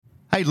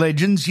Hey,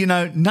 legends,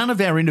 none of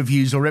our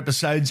interviews or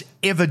episodes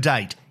ever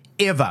date.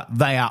 Ever.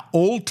 They are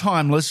all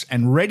timeless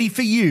and ready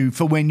for you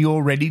for when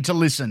you're ready to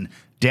listen.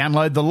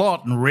 Download the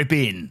lot and rip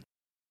in.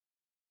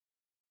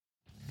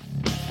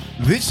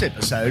 This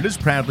episode is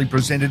proudly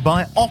presented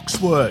by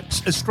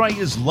Oxworks,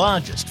 Australia's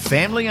largest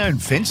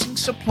family-owned fencing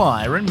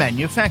supplier and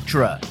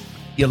manufacturer.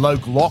 Your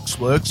local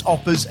Oxworks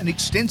offers an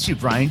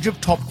extensive range of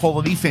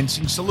top-quality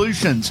fencing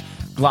solutions,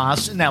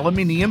 glass and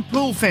aluminium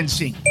pool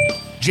fencing,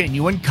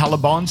 genuine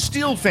colour-bond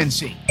steel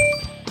fencing,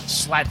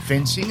 slat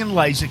fencing and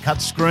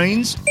laser-cut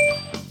screens,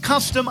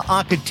 custom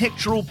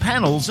architectural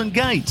panels and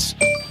gates.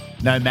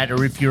 No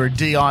matter if you're a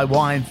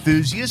DIY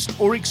enthusiast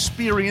or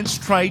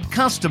experienced trade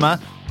customer,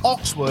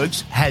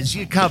 Oxworks has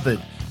you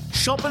covered.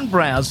 Shop and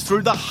browse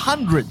through the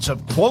hundreds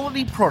of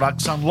quality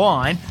products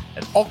online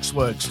at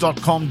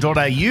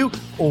oxworks.com.au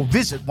or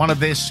visit one of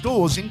their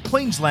stores in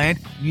Queensland,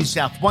 New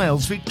South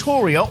Wales,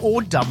 Victoria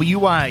or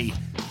WA.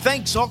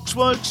 Thanks,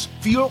 Oxworks,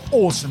 for your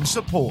awesome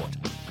support.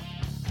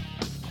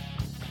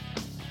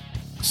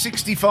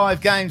 65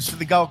 games for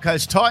the Gold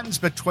Coast Titans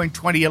between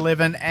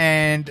 2011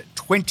 and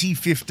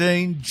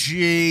 2015.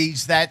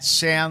 Geez, that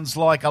sounds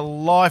like a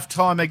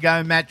lifetime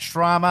ago, Matt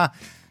Srama.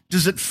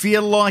 Does it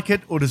feel like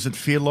it, or does it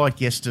feel like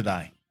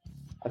yesterday?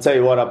 I tell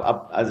you what,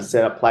 as I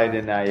said, I played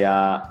in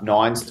a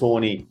nines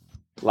tourney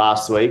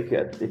last week.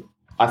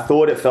 I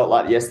thought it felt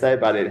like yesterday,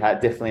 but it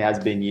definitely has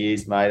been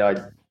years, mate. I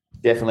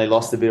definitely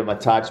lost a bit of my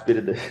touch, bit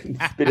of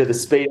the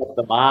speed off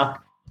the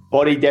mark.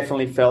 Body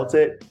definitely felt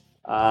it,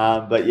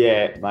 but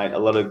yeah, mate, a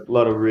lot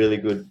of really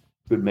good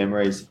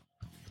memories.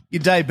 You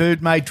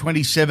debuted May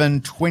 27,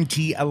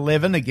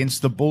 2011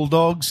 against the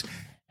Bulldogs.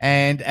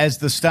 And as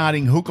the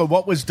starting hooker,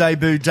 what was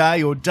debut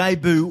day or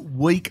debut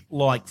week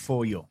like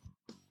for you?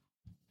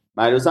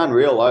 Mate, it was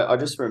unreal. I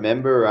just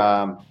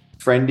remember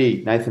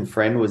Nathan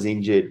Friend was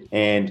injured,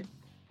 and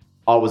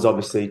I was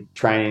obviously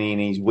training in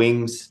his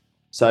wings,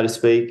 so to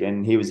speak,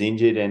 and he was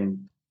injured,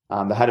 and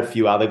they had a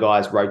few other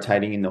guys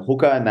rotating in the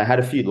hooker, and they had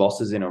a few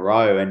losses in a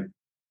row, and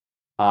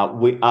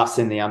us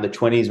in the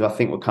under-20s, I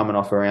think, were coming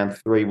off around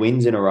 3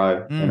 wins in a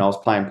row, and I was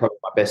playing probably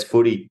my best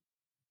footy.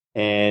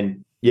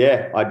 And,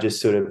 yeah, I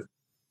just sort of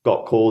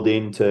got called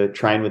in to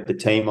train with the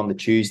team on the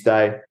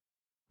Tuesday.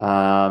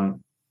 And,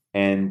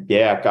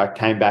 yeah, I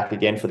came back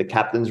again for the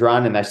captain's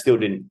run, and they still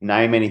didn't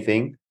name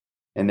anything.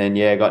 And then,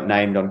 yeah, I got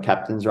named on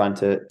captain's run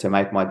to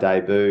make my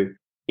debut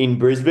in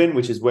Brisbane,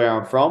 which is where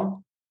I'm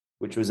from,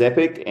 which was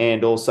epic.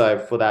 And also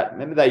for that,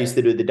 remember they used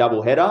to do the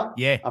double header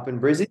up in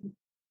Brisbane?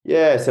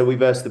 Yeah, so we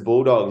versed the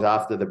Bulldogs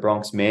after the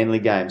Bronx-Manly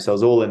game. So it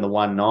was all in the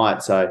one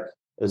night. So it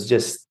was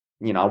just,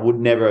 I would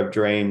never have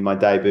dreamed my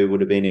debut would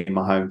have been in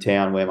my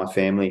hometown where my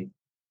family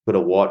could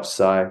have watched.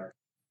 So,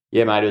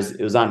 yeah, mate,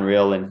 it was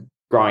unreal. And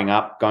growing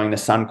up, going to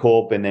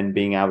Suncorp and then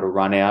being able to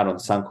run out on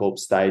Suncorp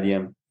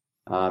Stadium,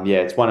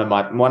 it's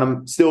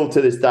still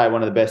to this day,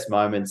 one of the best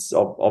moments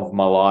of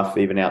my life,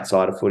 even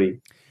outside of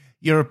footy.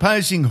 Your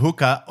opposing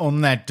hooker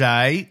on that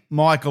day,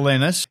 Michael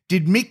Ennis,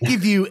 did Mick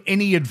give you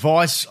any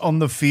advice on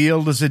the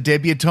field as a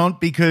debutant?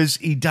 Because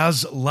he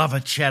does love a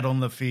chat on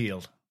the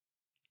field.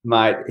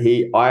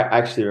 Mate, I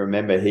actually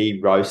remember he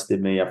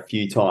roasted me a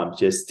few times,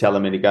 just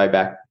telling me to go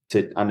back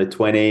to under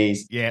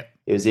 20s. Yeah.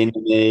 It was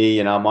into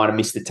me, I might have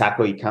missed a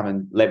tackle. He'd come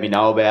and let me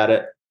know about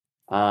it.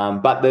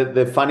 But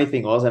the funny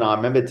thing was, and I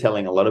remember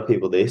telling a lot of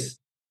people this,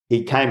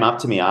 he came up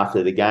to me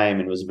after the game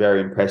and was very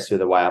impressed with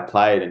the way I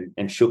played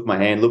and shook my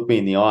hand, looked me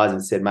in the eyes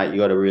and said, mate, you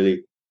got a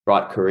really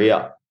bright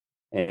career.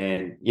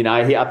 And,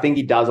 I think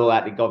he does all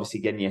that to obviously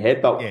get in your head.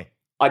 But yeah.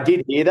 I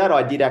did hear that.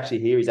 I did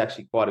actually hear he's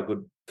actually quite a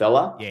good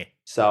fella. Yeah.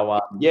 So,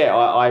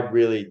 I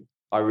really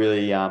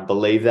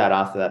believe that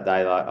after that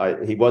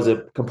day. He was a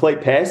complete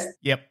pest.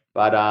 Yep.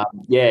 But,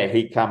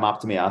 he came up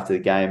to me after the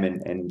game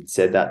and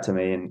said that to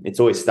me, and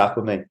it's always stuck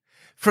with me.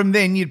 From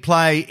then, you'd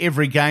play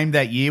every game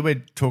that year.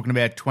 We're talking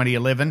about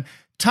 2011.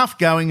 Tough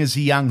going as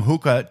a young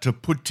hooker to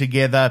put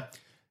together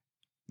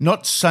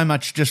not so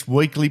much just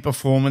weekly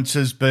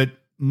performances, but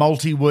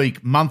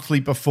multi-week,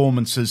 monthly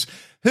performances.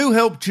 Who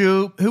helped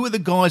you? Who were the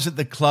guys at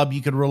the club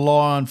you could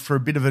rely on for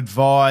a bit of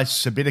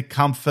advice, a bit of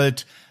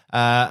comfort,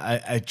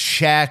 a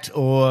chat,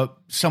 or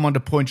someone to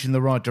point you in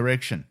the right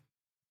direction?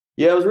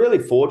 Yeah, I was really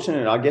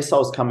fortunate. I guess I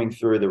was coming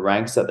through the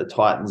ranks at the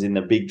Titans in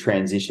the big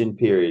transition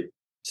period.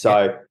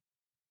 So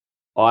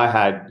I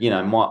had,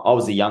 I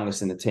was the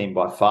youngest in the team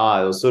by far.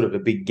 There was sort of a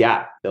big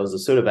gap. There was a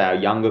sort of our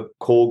younger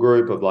core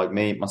group of like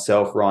me,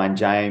 myself, Ryan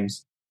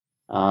James,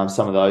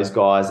 some of those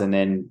guys. And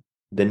then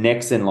the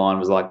next in line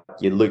was like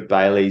your Luke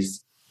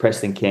Bailey's,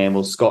 Preston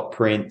Campbell, Scott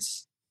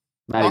Prince,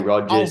 Matty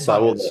Rogers.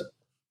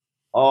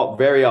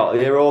 Very old.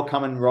 They're all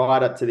coming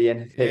right up to the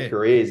end of their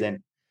careers. And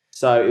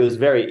so it was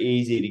very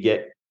easy to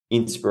get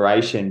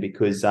inspiration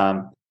because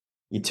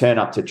you turn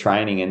up to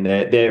training and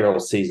they're all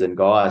seasoned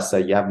guys. So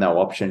you have no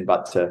option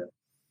but to,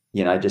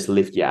 just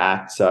lift your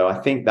act. So I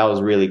think that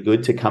was really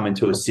good to come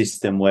into a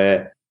system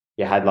where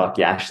you had like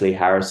your Ashley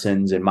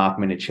Harrisons and Mark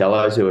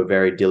Minicellos who were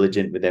very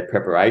diligent with their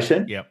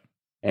preparation. Yep.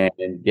 And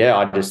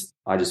I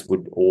just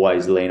would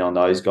always lean on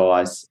those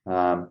guys,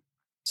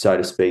 so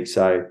to speak.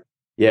 So,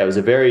 yeah, it was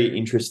a very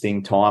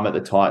interesting time at the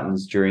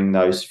Titans during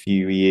those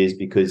few years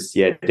because,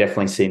 yeah,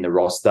 definitely seen the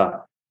roster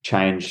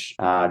change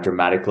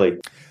dramatically.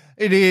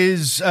 It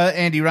is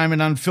Andy Raymond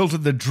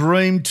Unfiltered, the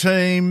dream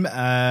team.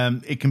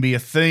 It can be a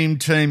theme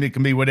team. It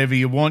can be whatever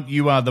you want.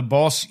 You are the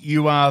boss.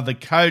 You are the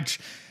coach.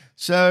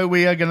 So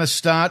we are going to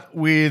start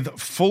with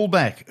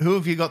fullback. Who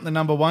have you got in the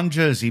number 1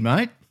 jersey,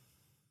 mate?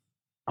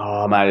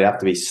 Oh, mate, it'd have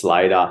to be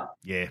Slater.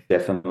 Yeah.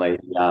 Definitely.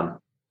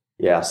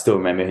 Yeah, I still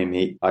remember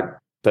him.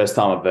 First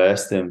time I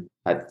versed him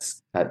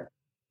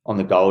on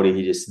the Goldie,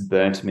 he just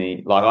burnt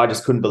me. Like, I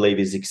just couldn't believe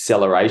his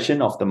acceleration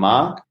off the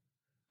mark.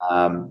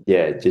 And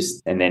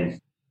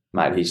then,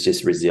 mate, he's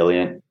just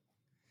resilient.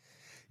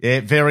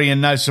 Yeah,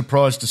 and no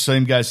surprise to see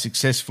him go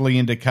successfully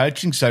into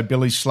coaching. So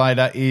Billy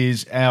Slater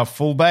is our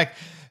fullback.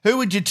 Who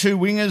would your 2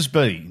 wingers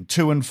be,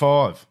 2 and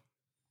 5?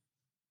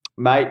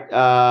 Mate,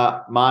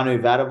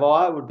 Manu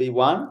Vatuvei would be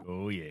one.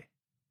 Oh, yeah.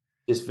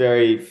 Just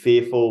very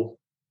fearful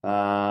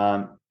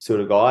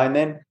sort of guy. And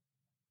then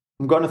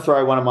I'm going to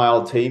throw one of my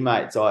old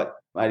teammates.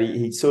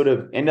 He sort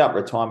of ended up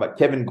retiring, but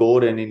Kevin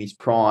Gordon in his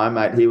prime,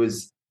 mate, he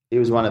was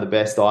one of the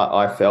best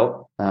I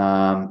felt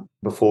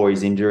before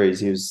his injuries.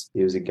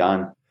 He was a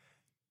gun.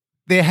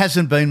 There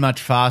hasn't been much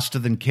faster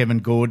than Kevin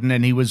Gordon,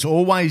 and he was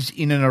always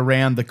in and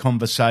around the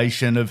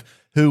conversation of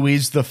who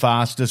is the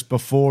fastest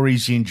before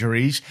his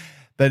injuries.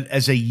 But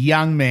as a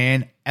young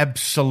man,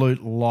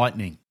 absolute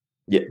lightning.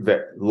 Yeah,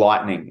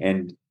 lightning.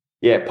 And,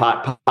 yeah,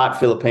 part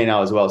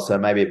Filipino as well, so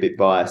maybe a bit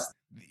biased.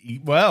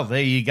 Well,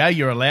 there you go.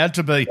 You're allowed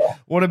to be. Yeah.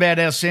 What about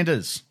our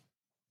centres?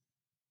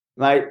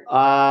 Mate,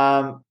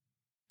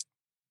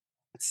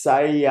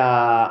 say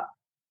I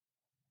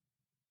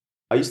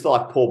used to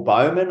like Paul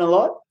Bowman a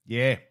lot.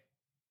 Yeah.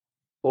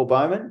 Paul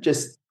Bowman,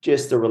 just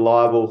a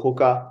reliable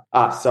hooker.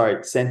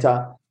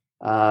 Centre.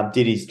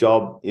 Did his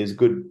job. He was a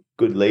good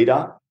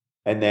leader.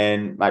 And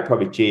then, mate,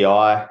 probably GI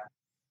on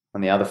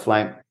the other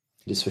flank,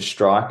 just for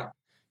strike.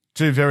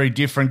 2 very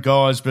different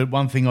guys, but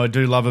one thing I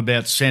do love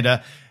about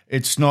centre,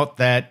 it's not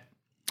that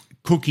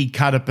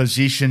cookie-cutter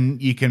position.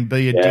 You can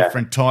be a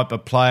different type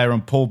of player,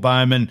 and Paul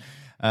Bowman,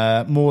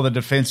 more the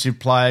defensive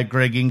player,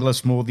 Greg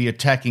Inglis, more the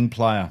attacking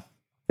player.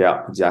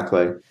 Yeah,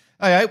 exactly.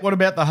 Okay, what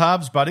about the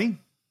halves, buddy?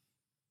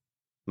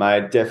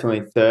 Mate,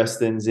 definitely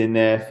Thurston's in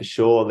there for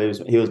sure.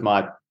 He was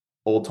my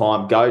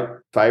all-time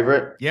GOAT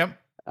favourite. Yep.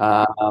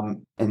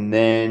 And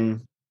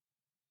then,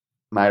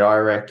 mate, I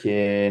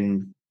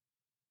reckon,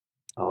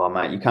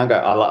 mate, you can't go.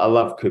 I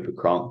love Cooper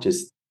Cronk,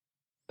 just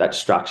that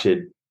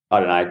structured, I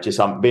don't know, just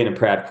being a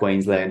proud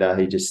Queenslander,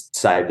 he just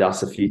saved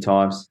us a few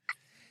times.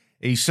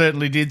 He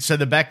certainly did. So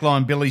the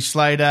backline, Billy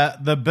Slater,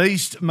 the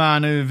Beast,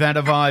 Manu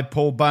Vatuvei,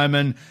 Paul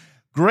Bowman,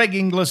 Greg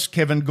Inglis,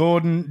 Kevin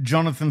Gordon,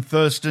 Jonathan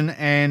Thurston,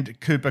 and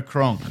Cooper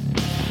Cronk.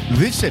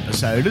 This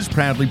episode is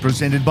proudly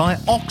presented by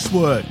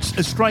Oxworks,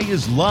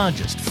 Australia's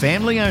largest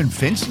family-owned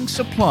fencing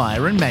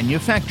supplier and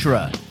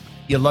manufacturer.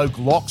 Your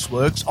local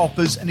Oxworks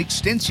offers an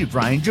extensive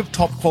range of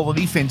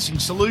top-quality fencing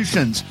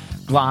solutions,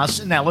 glass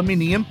and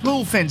aluminium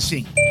pool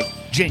fencing,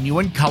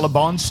 genuine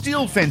colour-bond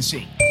steel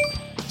fencing,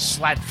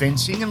 slat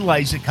fencing and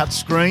laser-cut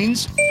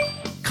screens,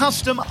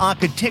 custom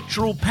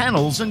architectural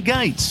panels and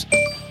gates.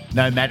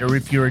 No matter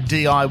if you're a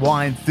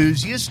DIY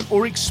enthusiast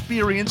or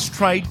experienced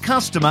trade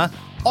customer,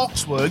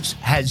 Oxworks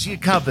has you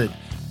covered.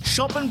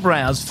 Shop and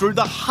browse through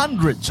the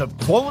hundreds of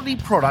quality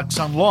products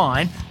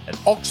online at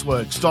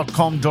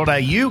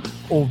oxworks.com.au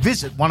or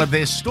visit one of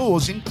their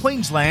stores in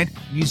Queensland,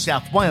 New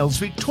South Wales,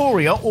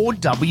 Victoria or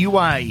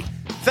WA.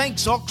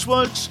 Thanks,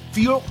 Oxworks, for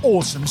your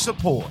awesome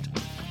support.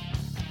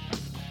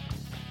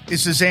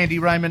 This is Andy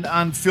Raymond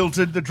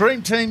Unfiltered. The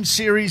Dream Team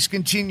series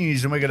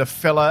continues, and we've got a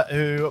fella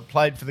who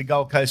played for the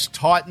Gold Coast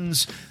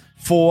Titans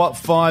for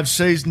 5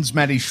 seasons.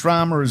 Matty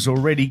Srama has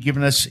already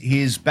given us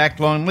his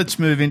backline. Let's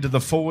move into the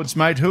forwards,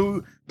 mate.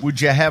 Who would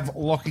you have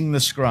locking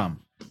the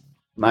scrum?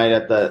 Mate,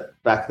 at the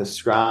back of the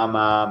scrum,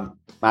 mate,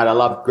 I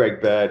love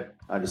Greg Bird.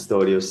 I just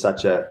thought he was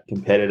such a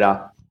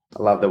competitor.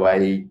 I love the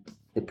way he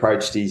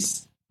approached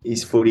his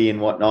footy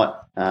and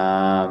whatnot.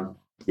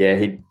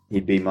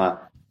 He'd be my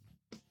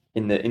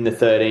in the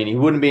 13. He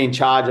wouldn't be in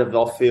charge of the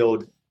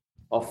off-field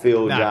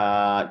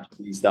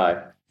duties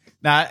though.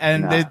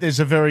 There's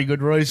a very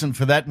good reason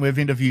for that, and we've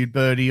interviewed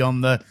Birdie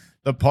on the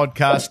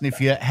podcast, and if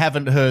you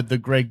haven't heard the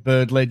Greg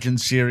Bird Legend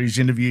Series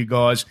interview,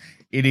 guys,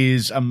 it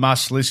is a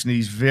must-listen.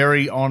 He's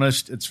very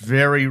honest, it's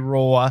very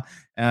raw,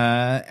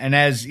 and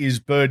as is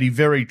Birdie,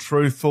 very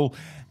truthful.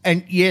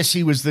 And yes,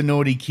 he was the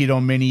naughty kid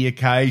on many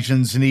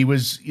occasions, and he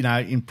was,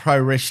 in pro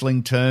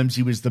wrestling terms,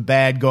 he was the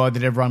bad guy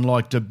that everyone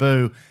liked to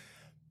boo.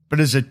 But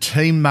as a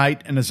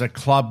teammate and as a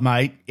club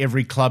mate,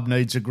 every club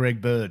needs a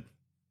Greg Bird.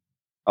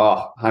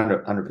 Oh,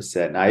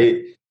 100%. No,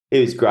 he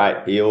was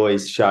great. He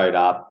always showed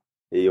up.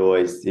 He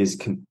always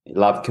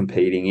loved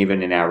competing,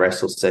 even in our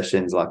wrestle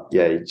sessions.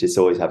 He just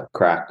always have a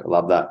crack. I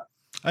love that.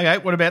 Okay,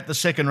 what about the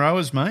second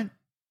rowers, mate?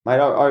 Mate,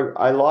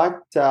 I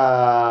liked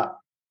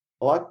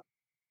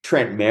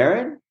Trent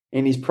Merrin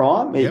in his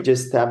prime. He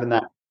just having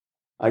that,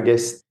 I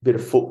guess, bit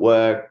of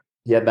footwork.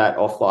 He had that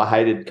off. I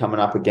hated coming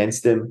up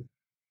against him,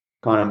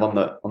 kind of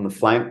on the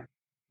flank.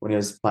 when he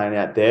was playing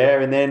out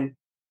there. And then,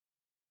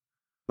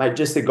 mate,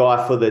 just a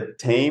guy for the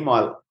team.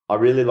 I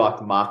really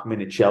like Mark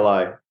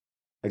Minicello.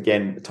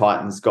 Again, the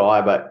Titans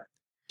guy, but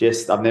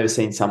just I've never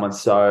seen someone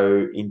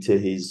so into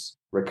his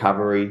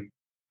recovery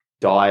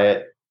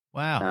diet.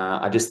 Wow.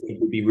 I just think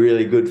it'd be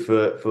really good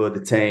for the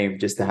team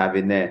just to have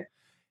in there.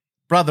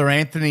 Brother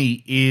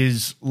Anthony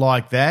is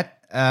like that.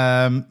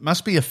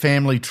 Must be a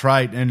family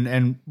trait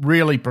and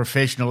really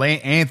professional.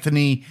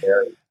 Anthony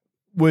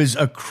was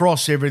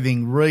across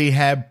everything,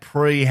 rehab,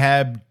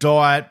 prehab,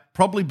 diet,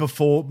 probably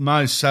before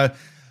most. So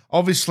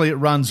obviously it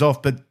runs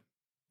off, but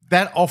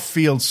that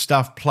off-field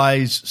stuff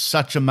plays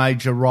such a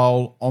major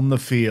role on the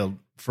field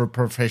for a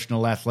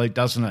professional athlete,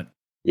 doesn't it?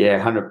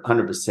 Yeah,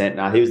 100%.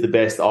 No, he was the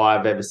best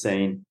I've ever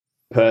seen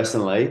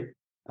personally,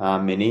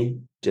 Mini.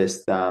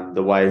 Just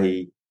the way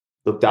he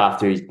looked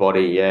after his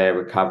body,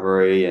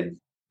 recovery and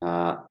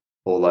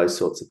all those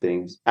sorts of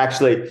things.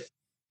 Actually,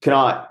 can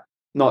I,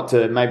 not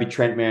to maybe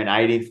Trent Merrin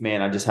 18th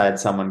man, I just had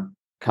someone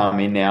come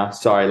in now.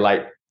 Sorry,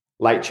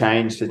 late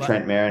change to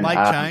Trent Merrin.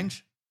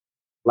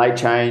 Late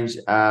change.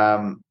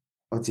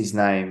 What's his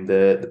name?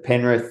 The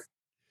Penrith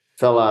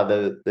fella,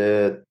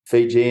 the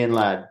Fijian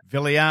lad.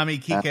 Viliami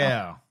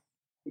Kikau.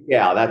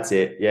 Yeah, that's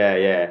it.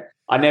 Yeah.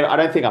 I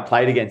don't think I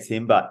played against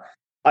him, but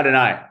I don't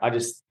know. I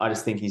just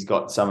think he's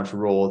got so much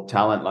raw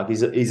talent. Like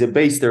he's a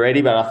beast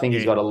already, but I think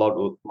he's got a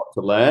lot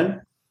to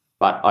learn.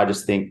 But I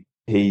just think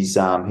he's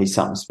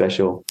something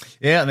special.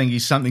 Yeah, I think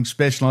he's something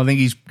special. I think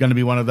he's going to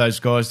be one of those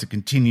guys that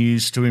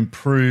continues to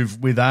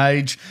improve with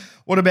age.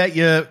 What about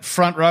your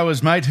front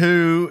rowers, mate?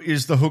 Who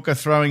is the hooker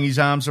throwing his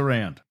arms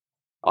around?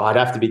 I'd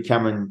have to be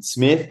Cameron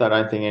Smith. I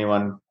don't think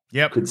anyone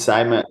could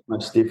say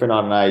much different.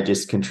 I don't know,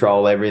 just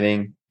control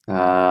everything.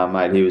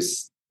 Mate, he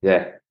was,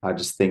 I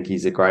just think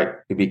he'd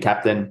be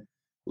captain,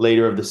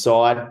 leader of the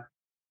side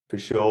for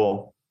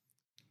sure.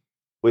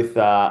 With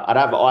I'd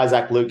have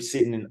Isaac Luke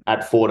sitting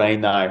at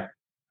 14 though.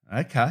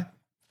 Okay.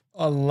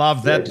 I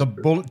love that. The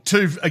bullet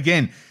two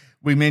again,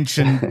 we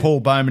mentioned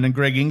Paul Bowman and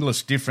Greg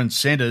Inglis, different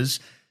centres,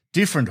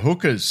 different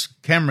hookers,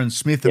 Cameron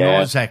Smith and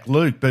Isaac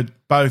Luke, but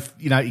both,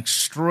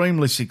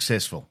 extremely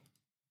successful.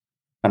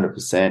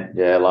 100%.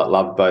 Yeah,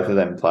 love both of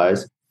them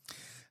players.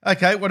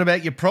 Okay, what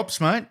about your props,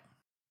 mate?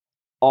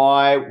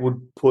 I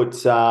would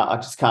put, I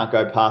just can't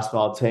go past my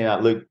old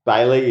teammate, Luke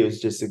Bailey. He was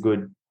just a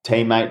good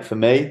teammate for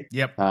me.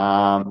 Yep.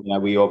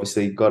 We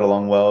obviously got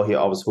along well.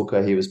 I was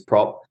hooker, he was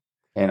prop,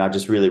 and I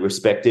just really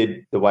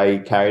respected the way he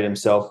carried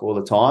himself all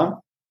the time.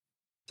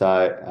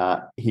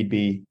 So he'd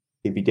be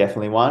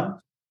definitely one.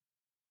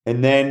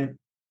 And then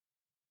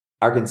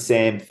I reckon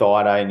Sam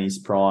Thaiday in his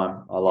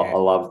prime. I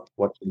loved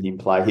watching him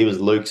play. He was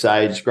Luke's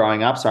age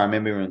growing up, so I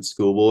remember him in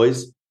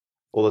schoolboys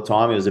all the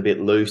time. He was a bit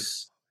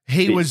loose.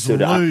 He was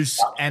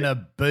loose and a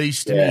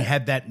beast, and he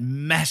had that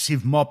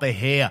massive mop of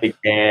hair.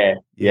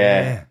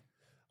 Yeah.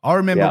 I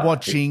remember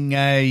watching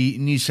a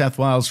New South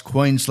Wales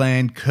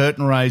Queensland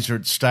curtain raiser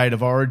at State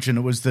of Origin.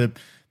 It was the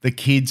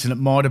kids, and it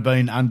might have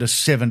been under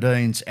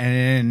 17s,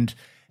 and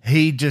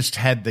he just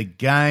had the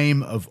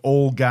game of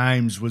all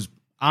games, was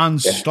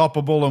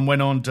unstoppable, and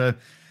went on to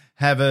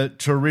have a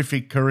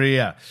terrific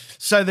career.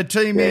 So the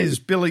team is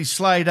Billy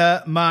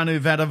Slater, Manu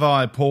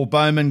Vatuvei, Paul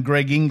Bowman,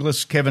 Greg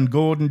Inglis, Kevin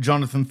Gordon,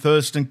 Jonathan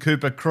Thurston,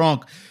 Cooper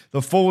Cronk.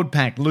 The forward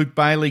pack, Luke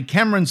Bailey,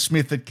 Cameron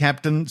Smith at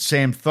captain,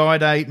 Sam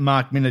Thaiday,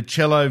 Mark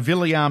Minicello,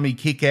 Viliami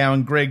Kikau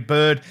and Greg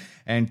Bird,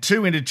 and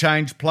two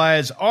interchange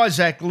players,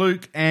 Isaac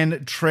Luke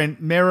and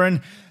Trent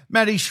Merrin.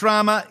 Matty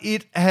Srama,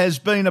 it has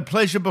been a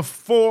pleasure.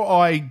 Before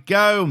I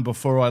go and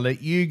before I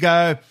let you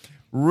go,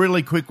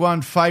 really quick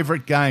one,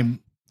 favourite game.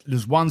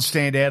 Does one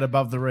stand out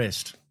above the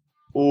rest?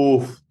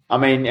 I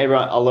mean, a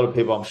lot of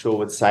people I'm sure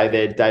would say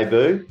their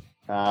debut.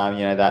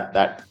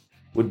 That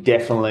would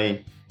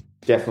definitely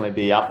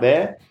be up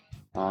there.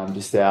 I don't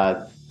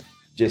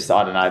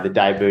know, the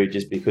debut,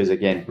 just because,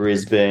 again,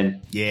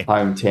 Brisbane,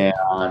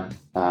 hometown,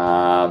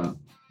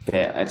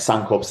 at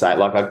Suncorp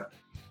State.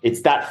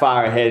 It's that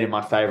far ahead in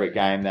my favourite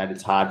game that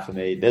it's hard for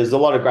me. There's a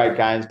lot of great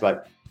games,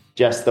 but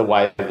just the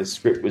way the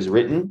script was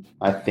written,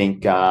 I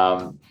think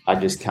I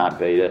just can't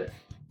beat it.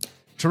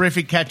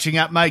 Terrific catching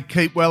up, mate.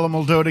 Keep well, and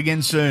we'll do it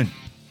again soon.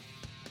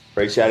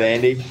 Appreciate it,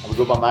 Andy. Have a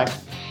good one, mate.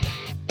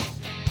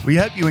 We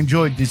hope you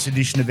enjoyed this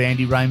edition of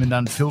Andy Raymond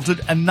Unfiltered,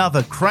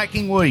 another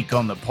cracking week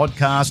on the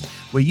podcast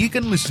where you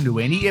can listen to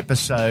any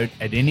episode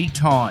at any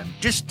time.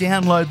 Just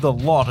download the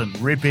lot and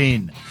rip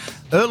in.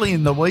 Early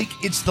in the week,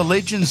 it's the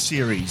Legends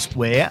series,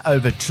 where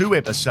over 2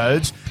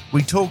 episodes,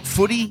 we talk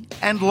footy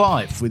and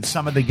life with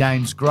some of the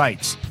game's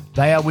greats.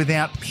 They are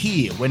without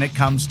peer when it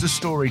comes to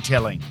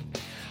storytelling.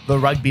 The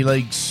Rugby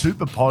League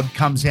Super Pod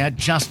comes out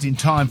just in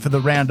time for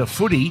the round of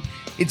footy.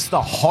 It's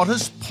the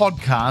hottest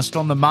podcast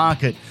on the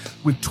market,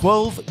 with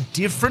 12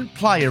 different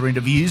player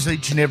interviews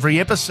each and every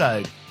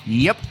episode.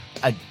 Yep,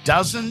 a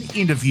dozen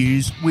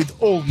interviews with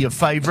all your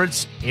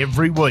favourites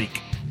every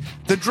week.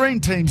 The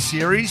Dream Team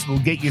series will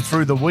get you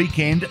through the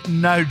weekend,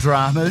 no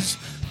dramas.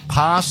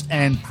 Past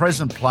and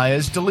present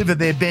players deliver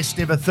their best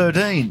ever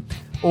 13,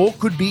 or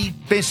could be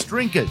best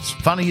drinkers,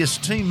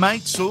 funniest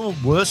teammates, or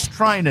worst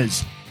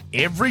trainers.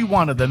 Every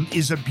one of them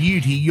is a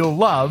beauty you'll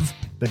love,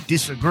 but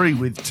disagree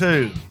with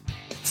too.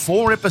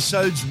 4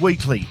 episodes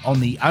weekly on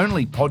the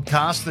only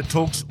podcast that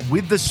talks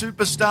with the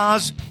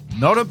superstars,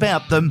 not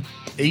about them,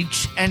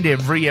 each and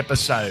every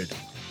episode.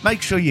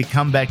 Make sure you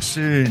come back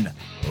soon,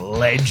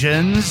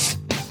 legends.